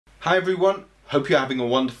Hi everyone, hope you're having a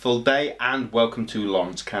wonderful day and welcome to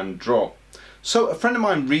Lawrence Can Draw. So a friend of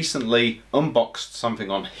mine recently unboxed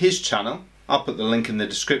something on his channel. I'll put the link in the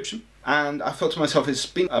description, and I thought to myself, it's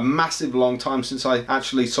been a massive long time since I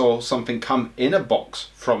actually saw something come in a box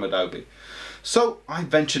from Adobe. So I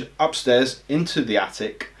ventured upstairs into the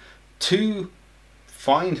attic to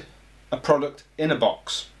find a product in a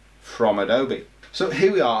box from Adobe. So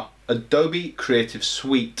here we are, Adobe Creative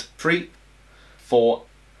Suite 3, 4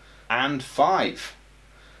 and 5.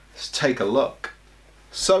 Let's take a look.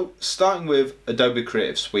 So starting with Adobe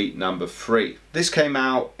Creative Suite number 3. This came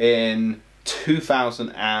out in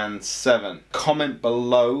 2007. Comment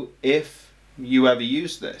below if you ever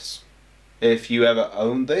used this, if you ever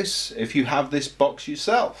owned this, if you have this box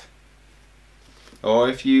yourself, or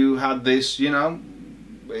if you had this, you know,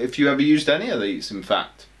 if you ever used any of these in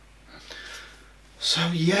fact.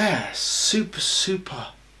 So yeah, super,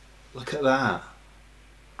 look at that.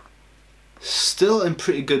 Still in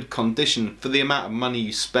pretty good condition for the amount of money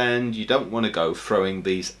you spend. You don't want to go throwing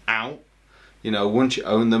these out. You know, once you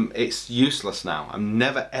own them, it's useless now. I'm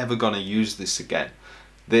never ever going to use this again.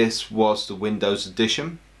 This was the Windows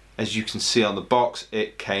edition. As you can see on the box,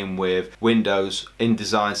 it came with Windows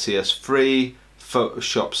InDesign CS3,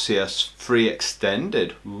 Photoshop CS3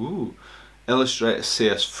 Extended, Illustrator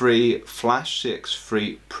CS3, Flash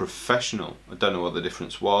CS3 Professional, I don't know what the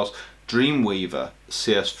difference was, Dreamweaver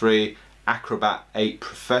CS3, Acrobat 8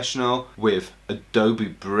 Professional with Adobe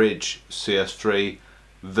Bridge CS3,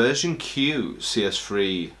 Version Q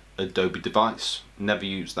CS3 Adobe Device, never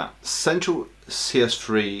used that. Central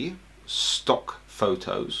CS3 Stock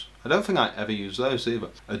Photos, I don't think I ever used those either.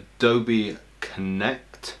 Adobe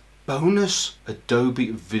Connect, bonus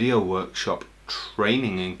Adobe Video Workshop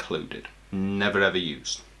training included, never ever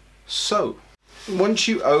used. So once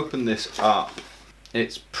you open this up,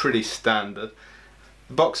 it's pretty standard.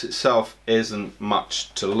 The box itself isn't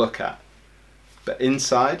much to look at, but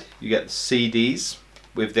inside you get the CDs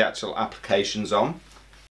with the actual applications on.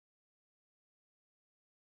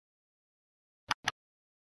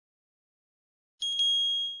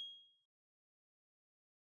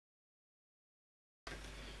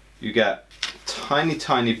 You get a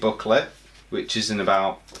tiny booklet which is in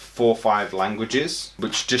about 4 or 5 languages,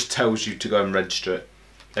 which just tells you to go and register it.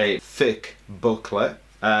 A thick booklet,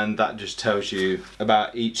 and that just tells you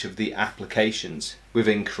about each of the applications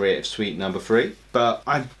within Creative Suite number 3. But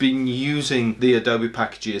I've been using the Adobe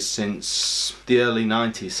packages since the early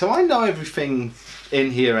 90s, so I know everything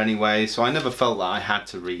in here anyway, so I never felt that I had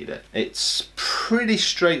to read it. It's pretty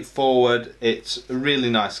straightforward, it's a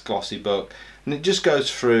really nice glossy book, and it just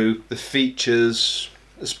goes through the features,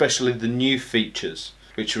 especially the new features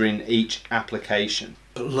which are in each application.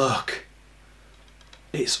 But look,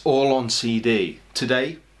 it's all on CD.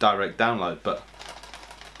 Today, direct download, but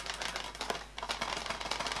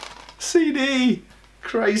CD!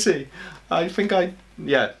 Crazy! I think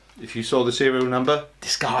yeah, if you saw the serial number,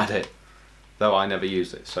 discard it. Though I never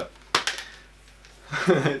used it, so.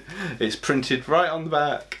 It's printed right on the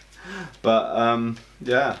back. But,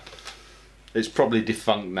 yeah. It's probably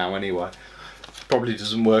defunct now anyway. Probably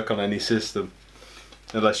doesn't work on any system.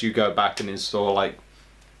 Unless you go back and install, like,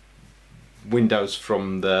 Windows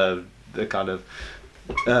from the kind of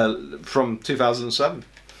from 2007,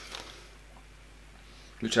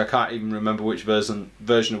 which I can't even remember which version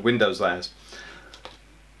of Windows that is.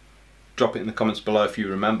 Drop it in the comments below if you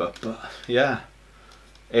remember. But yeah,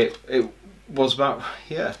 it was about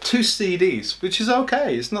 2 CDs, which is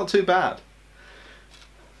okay, it's not too bad.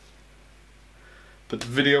 But the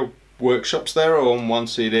video workshops there are on 1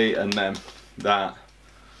 CD, and then that.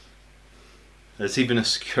 There's even a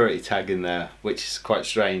security tag in there, which is quite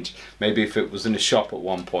strange. Maybe if it was in a shop at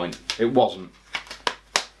one point. It wasn't.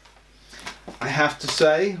 I have to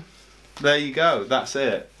say, there you go, that's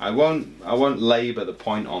it. I won't labour the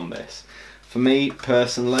point on this. For me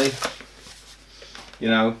personally, you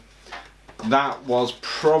know, that was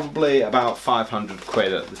probably about 500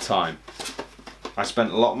 quid at the time. I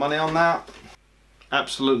spent a lot of money on that.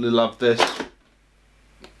 Absolutely loved this.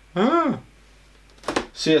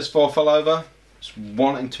 CS4 fell over. It's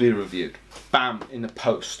wanting to be reviewed. Bam, in the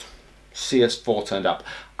post. CS4 turned up.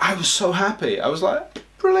 I was so happy. I was like,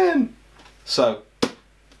 brilliant. So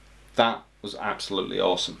that was absolutely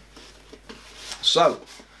awesome. So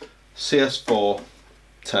CS4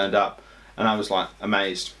 turned up and I was like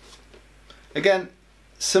amazed. Again,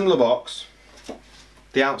 similar box.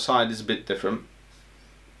 The outside is a bit different.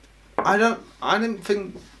 I didn't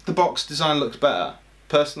think the box design looked better.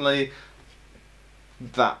 Personally,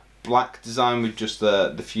 that black design with just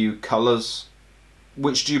the few colours,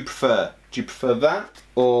 which do you prefer? Do you prefer that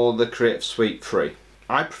or the Creative Suite 3?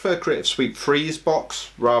 I prefer Creative Suite 3's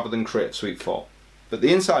box rather than Creative Suite 4. But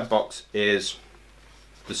the inside box is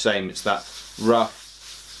the same. It's that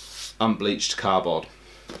rough, unbleached cardboard.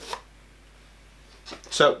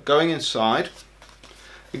 So going inside,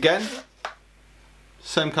 again,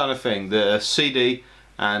 same kind of thing. The CD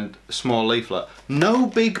and a small leaflet. No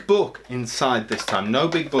big book inside this time. No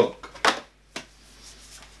big book.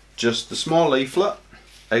 Just the small leaflet.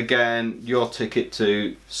 Again, your ticket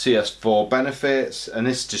to CS4 benefits, and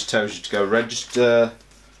this just tells you to go register,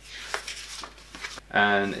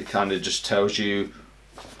 and it kind of just tells you,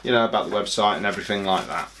 you know, about the website and everything like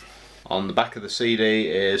that. On the back of the CD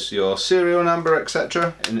is your serial number,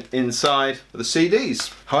 etc. and inside are the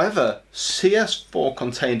CDs. However, CS4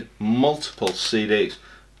 contained multiple CDs.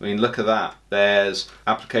 I mean, look at that. There's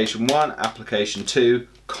application 1, application 2,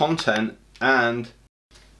 content, and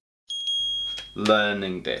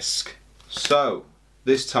learning disc. So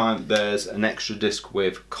this time there's an extra disc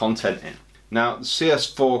with content in. Now the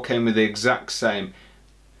CS4 came with the exact same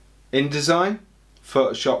InDesign,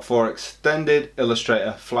 Photoshop 4 Extended,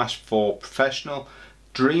 Illustrator, Flash 4 Professional,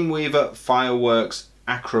 Dreamweaver, Fireworks,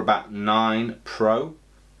 Acrobat 9 Pro,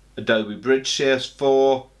 Adobe Bridge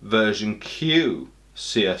CS4, version Q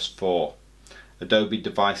CS4, Adobe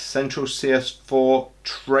Device Central CS4,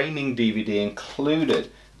 training DVD included.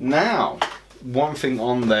 Now, one thing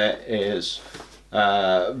on there is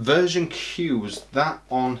version Q. Was that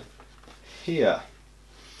on here?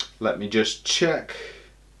 Let me just check.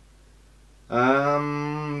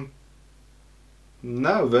 No,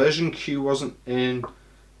 version Q wasn't in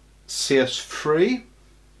CS3.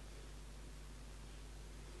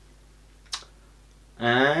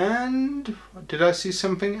 And did I see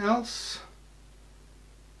something else?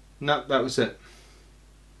 No, that was it.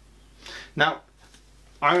 Now,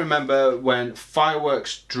 I remember when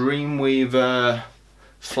Fireworks, Dreamweaver,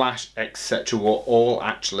 Flash, etc. were all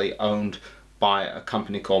actually owned by a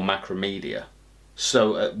company called Macromedia.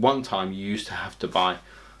 So at one time you used to have to buy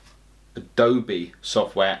Adobe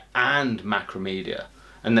software and Macromedia,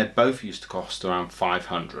 and they both used to cost around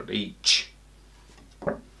 500 each.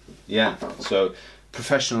 Yeah, so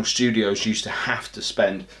professional studios used to have to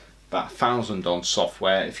spend about $1,000 on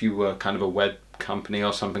software if you were kind of a web company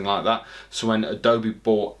or something like that. So when Adobe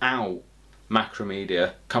bought out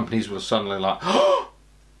Macromedia, companies were suddenly like, oh,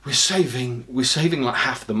 we're saving like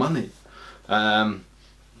half the money.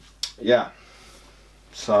 Yeah,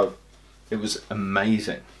 so it was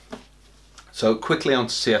amazing. So quickly on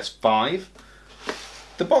to CS5.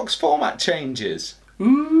 The box format changes.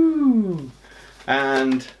 Ooh,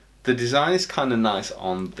 and the design is kind of nice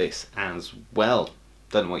on this as well.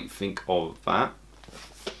 Don't know what you think of that,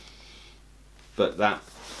 but that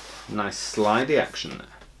nice slidey action there,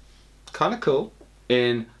 kind of cool.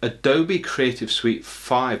 In Adobe Creative Suite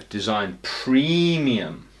 5 Design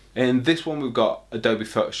Premium, in this one we've got Adobe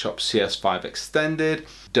Photoshop CS5 Extended,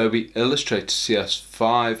 Adobe Illustrator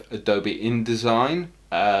CS5, Adobe InDesign,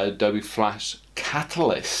 Adobe Flash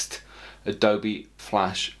Catalyst, Adobe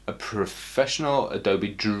Flash Professional,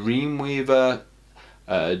 Adobe Dreamweaver,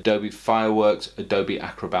 Adobe Fireworks, Adobe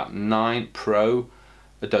Acrobat 9 Pro,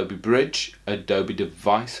 Adobe Bridge, Adobe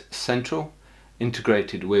Device Central,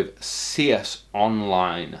 integrated with CS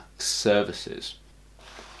Online services.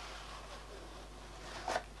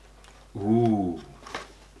 Ooh.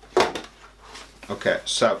 Okay,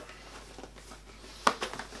 so I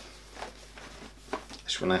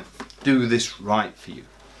just want to do this right for you,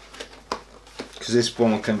 because this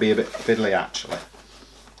one can be a bit fiddly actually.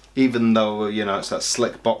 Even though, you know, it's that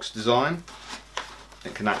slick box design,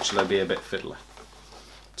 it can actually be a bit fiddly.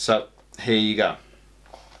 So here you go.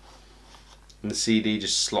 And the CD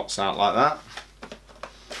just slots out like that.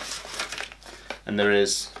 And there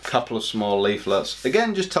is a couple of small leaflets,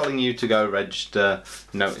 again just telling you to go register,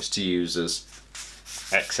 notice to users,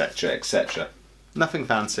 etc, etc. Nothing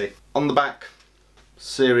fancy. On the back,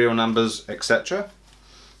 serial numbers, etc.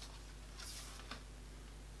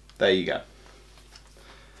 There you go.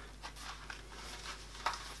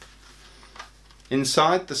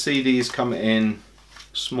 Inside, the CDs come in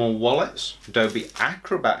small wallets. Adobe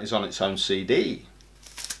Acrobat is on its own CD.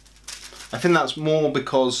 I think that's more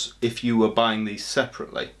because if you were buying these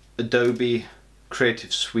separately. Adobe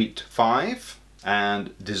Creative Suite 5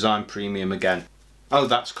 and Design Premium again. Oh,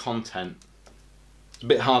 that's content. It's a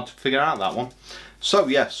bit hard to figure out that one. So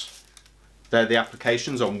yes, they're the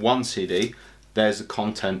applications on one CD. There's the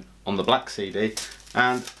content on the black CD,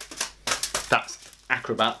 and that's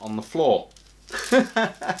Acrobat on the floor.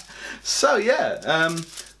 So yeah,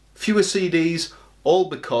 fewer CDs, all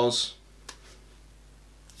because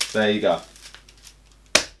there you go.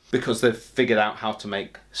 because they've figured out how to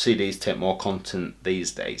make CDs take more content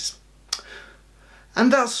these days.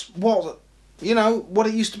 And that's what, you know, what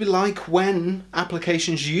it used to be like when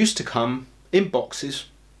applications used to come in boxes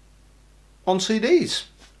on CDs.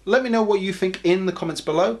 Let me know what you think in the comments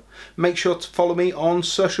below. Make sure to follow me on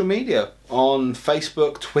social media, on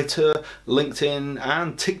Facebook, Twitter, LinkedIn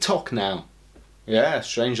and TikTok now. Yeah,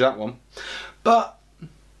 strange that one. But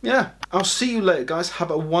yeah, I'll see you later guys. Have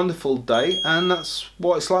a wonderful day, and that's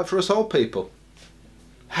what it's like for us old people.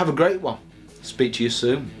 Have a great one. Speak to you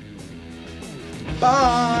soon.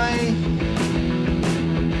 Bye.